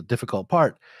becomes the difficult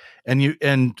part, and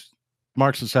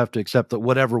Marxists have to accept that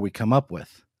whatever we come up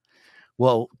with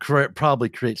will probably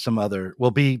create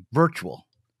will be virtual.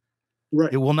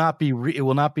 Right. It will not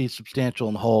be substantial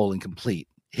and whole and complete.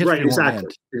 History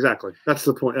exactly. That's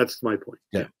the point. That's my point.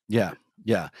 Yeah.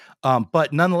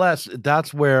 But nonetheless,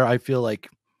 that's where I feel like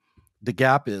the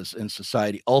gap is in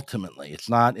society. Ultimately, it's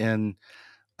not in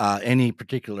any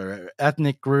particular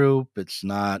ethnic group. It's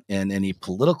not in any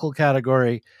political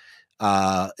category.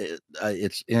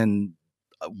 It's in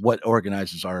what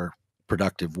organizes our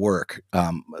productive work.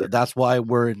 That's why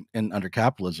we're in under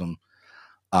capitalism,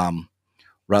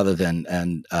 rather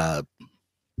than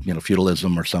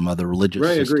feudalism or some other religious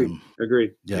system.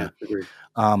 Agreed. Yeah. Agreed.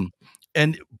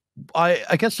 And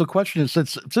I guess the question is,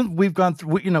 since we've gone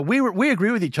through, we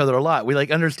agree with each other a lot. We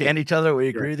like understand each other. We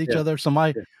agree with each other. So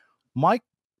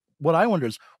what I wonder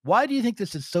is, why do you think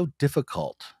this is so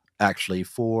difficult, actually,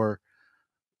 for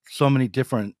so many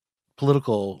different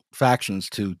political factions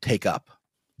to take up?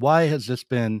 Why has this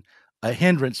been a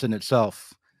hindrance in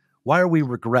itself? Why are we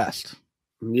regressed?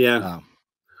 Yeah.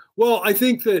 Well, I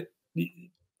think that,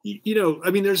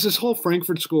 there's this whole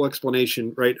Frankfurt School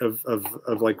explanation, right, of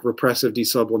like repressive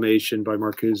desublimation by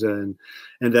Marcuse,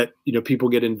 and that, people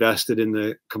get invested in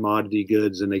the commodity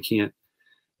goods and they can't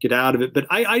get out of it. But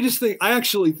I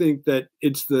actually think that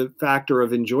it's the factor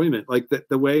of enjoyment, like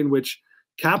the way in which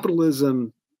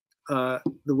capitalism, the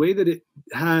way that it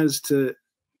has to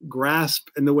grasp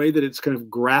and the way that it's kind of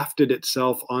grafted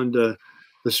itself onto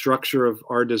the structure of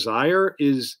our desire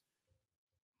is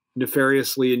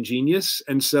nefariously ingenious.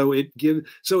 And so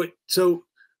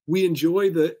we enjoy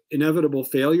the inevitable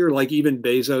failure. Like even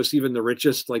Bezos, even the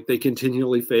richest, like they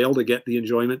continually fail to get the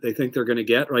enjoyment they think they're going to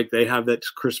get. Like they have that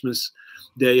Christmas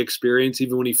Day experience,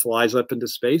 even when he flies up into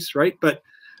space. Right.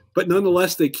 But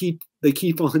nonetheless, they keep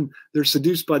on, they're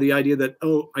seduced by the idea that,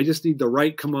 oh, I just need the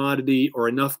right commodity or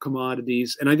enough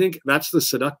commodities. And I think that's the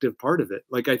seductive part of it.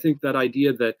 Like, I think that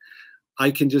idea that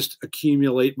I can just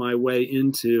accumulate my way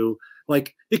into,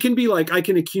 like, it can be like, I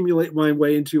can accumulate my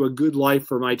way into a good life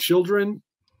for my children.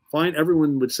 Fine.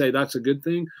 Everyone would say that's a good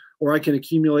thing. Or I can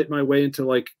accumulate my way into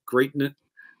like greatness,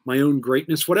 my own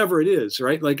greatness, whatever it is.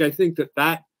 Right. Like, I think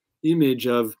that image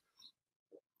of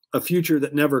a future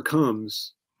that never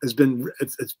comes has been,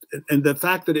 and the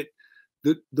fact that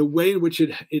the way in which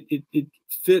it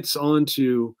fits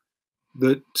onto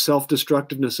the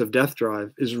self-destructiveness of death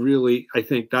drive is really, I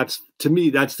think that's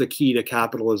the key to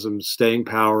capitalism's staying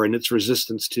power and its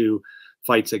resistance to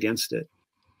fights against it.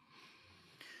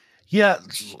 Yeah.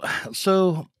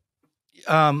 So,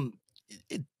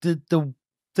 the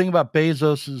thing about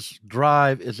Bezos's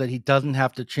drive is that he doesn't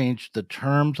have to change the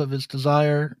terms of his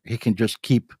desire. He can just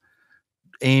keep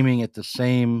aiming at the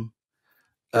same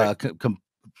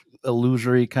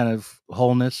illusory kind of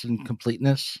wholeness and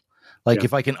completeness. Like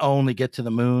if I can only get to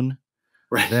the moon,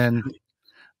 then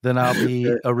I'll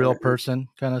be a real person,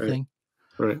 kind of thing.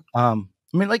 Right. I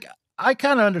mean, like, I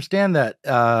kind of understand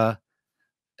that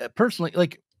personally.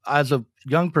 Like, as a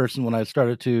young person, when I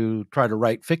started to try to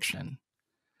write fiction,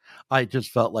 I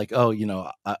just felt like, oh,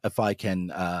 if I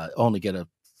can only get a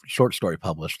short story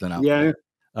published, then I'll be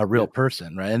a real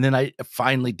person, right? And then I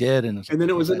finally did, and then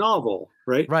it was a novel,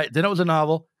 right? Right. Then it was a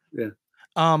novel. Yeah.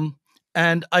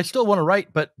 And I still want to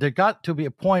write, but there got to be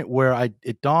a point where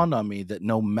it dawned on me that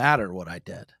no matter what I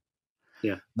did,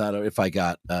 not if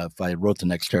I wrote the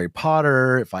next Harry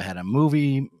Potter, if I had a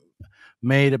movie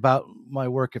made about my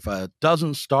work, if a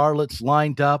dozen starlets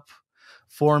lined up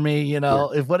for me,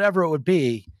 if whatever it would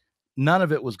be, none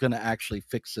of it was going to actually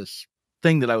fix this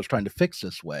thing that I was trying to fix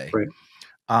this way. Right.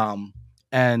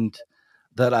 And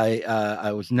that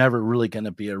I was never really going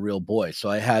to be a real boy. So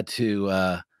I had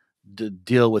to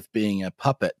deal with being a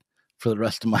puppet for the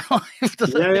rest of my life.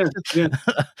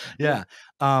 Yeah.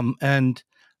 And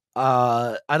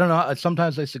I don't know.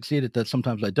 Sometimes I succeed at that.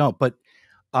 Sometimes I don't. But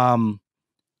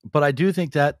I do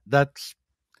think that that's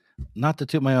not to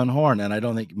toot my own horn, and I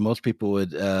don't think most people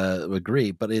would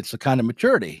agree. But it's the kind of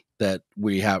maturity that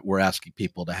we're asking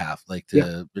people to have, like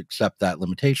to accept that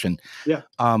limitation. Yeah.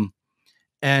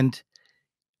 And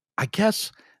I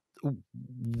guess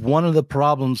one of the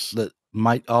problems that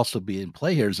might also be in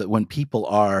play here is that when people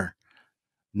are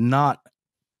not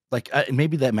like,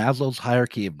 maybe that Maslow's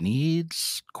hierarchy of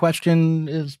needs question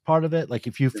is part of it. Like,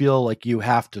 if you feel like you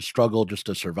have to struggle just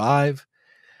to survive,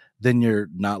 then you're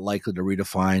not likely to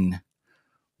redefine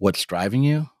what's driving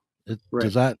you.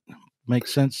 Does that make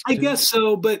sense? I guess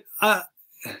so, but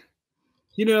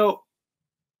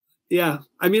yeah.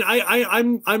 I mean,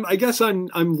 I guess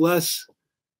I'm less.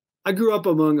 I grew up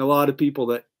among a lot of people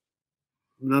that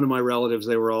none of my relatives,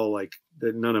 they were all like,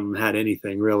 that none of them had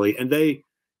anything really. And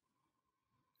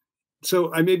so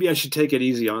maybe I should take it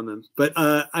easy on them. But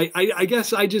I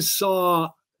guess I just saw,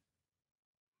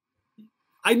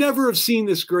 I never have seen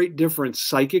this great difference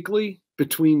psychically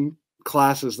between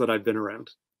classes that I've been around.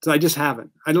 So I just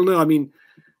haven't. I don't know. I mean,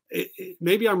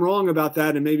 maybe I'm wrong about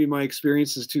that, and maybe my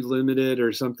experience is too limited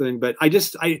or something. But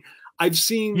I've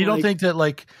seen. You don't think that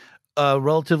like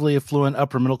relatively affluent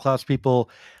upper middle class people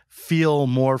feel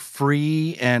more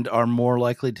free and are more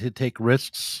likely to take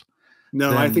risks?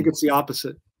 No, I think it's the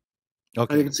opposite. I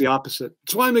think it's the opposite.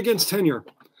 That's why I'm against tenure,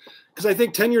 because I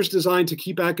think tenure is designed to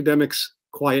keep academics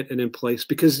quiet and in place,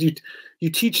 because you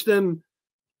teach them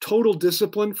total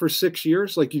discipline for 6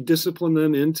 years. Like, you discipline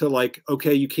them into like,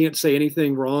 okay, you can't say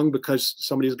anything wrong because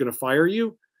somebody's going to fire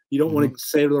you. You don't want to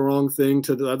say the wrong thing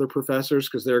to the other professors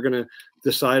because they're going to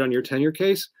decide on your tenure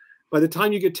case. By the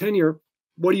time you get tenure,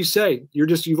 what do you say?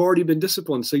 You've already been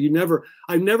disciplined. So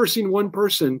I've never seen one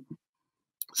person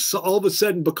all of a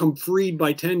sudden become freed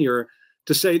by tenure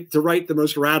to write the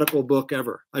most radical book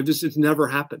ever. It's never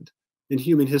happened in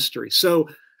human history. So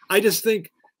I just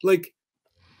think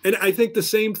and I think the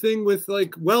same thing with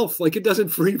like wealth, like it doesn't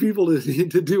free people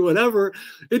to do whatever.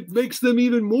 It makes them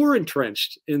even more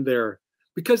entrenched in there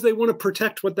because they want to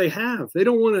protect what they have. They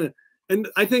don't want to. And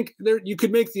I think you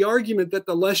could make the argument that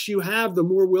the less you have, the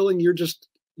more willing you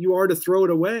are to throw it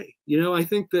away. I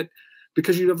think that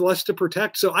because you have less to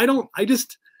protect. So I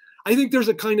think there's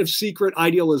a kind of secret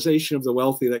idealization of the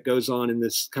wealthy that goes on in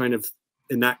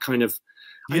that kind of,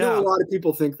 I know a lot of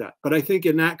people think that, but I think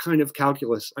in that kind of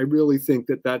calculus, I really think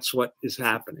that that's what is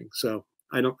happening. So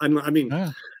I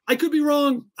could be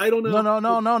wrong. I don't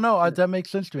know. No. That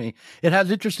makes sense to me. It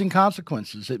has interesting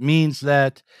consequences. It means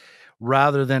that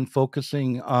rather than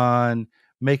focusing on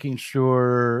making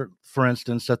sure, for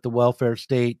instance, that the welfare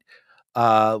state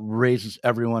raises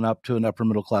everyone up to an upper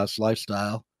middle class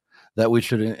lifestyle, that we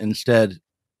should instead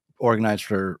organize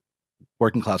for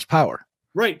working class power.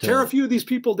 Right. Tear a few of these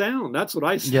people down. That's what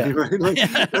I say. Yeah.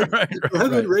 Right. Rather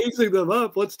than raising them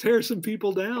up, let's tear some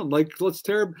people down. Let's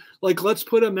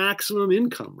put a maximum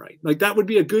income, right? Like that would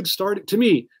be a good start. To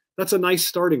me, that's a nice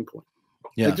starting point.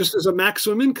 Yeah. Like just as a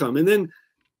maximum income. And then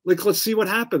let's see what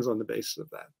happens on the basis of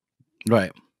that.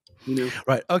 Right.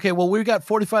 Right. Okay. Well, we've got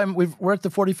 45. We're at the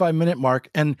 45-minute mark.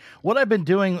 And what I've been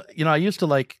doing, I used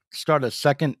to start a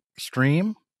second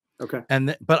stream. Okay.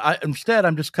 Instead,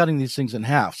 I'm just cutting these things in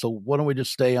half. So why don't we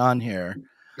just stay on here?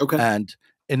 Okay. And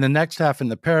in the next half, in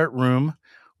the parrot room,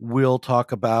 we'll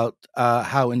talk about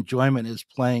how enjoyment is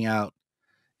playing out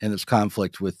in this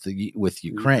conflict with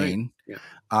Ukraine.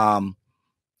 Yeah.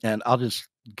 And I'll just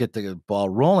get the ball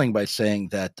rolling by saying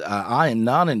that I am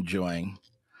not enjoying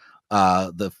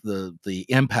the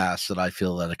impasse that I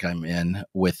feel like I'm in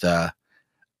with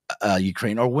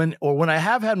Ukraine, or when I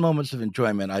have had moments of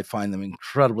enjoyment, I find them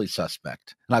incredibly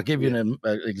suspect. And I'll give you an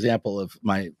example of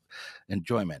my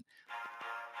enjoyment.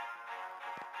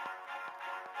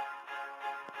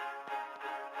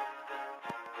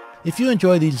 If you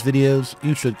enjoy these videos,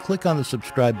 you should click on the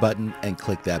subscribe button and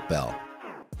click that bell.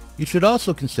 You should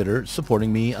also consider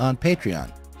supporting me on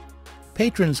Patreon.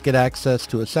 Patrons get access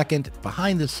to a second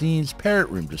behind-the-scenes parrot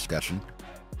room discussion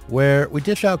where we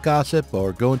dish out gossip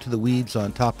or go into the weeds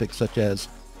on topics such as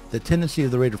the tendency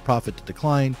of the rate of profit to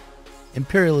decline,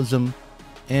 imperialism,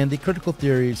 and the critical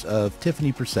theories of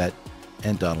Tiffany Brissett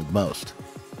and Donald Most.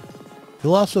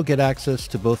 You'll also get access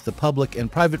to both the public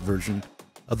and private version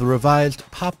of the revised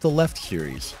Pop the Left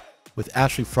series with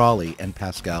Ashley Frawley and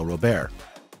Pascal Robert,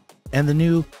 and the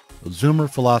new Zoomer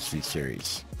Philosophy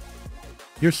series.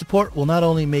 Your support will not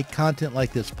only make content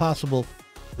like this possible,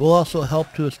 it will also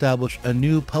help to establish a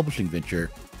new publishing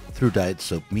venture through Diet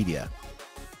Soap Media.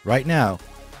 Right now,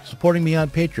 supporting me on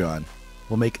Patreon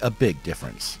will make a big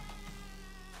difference.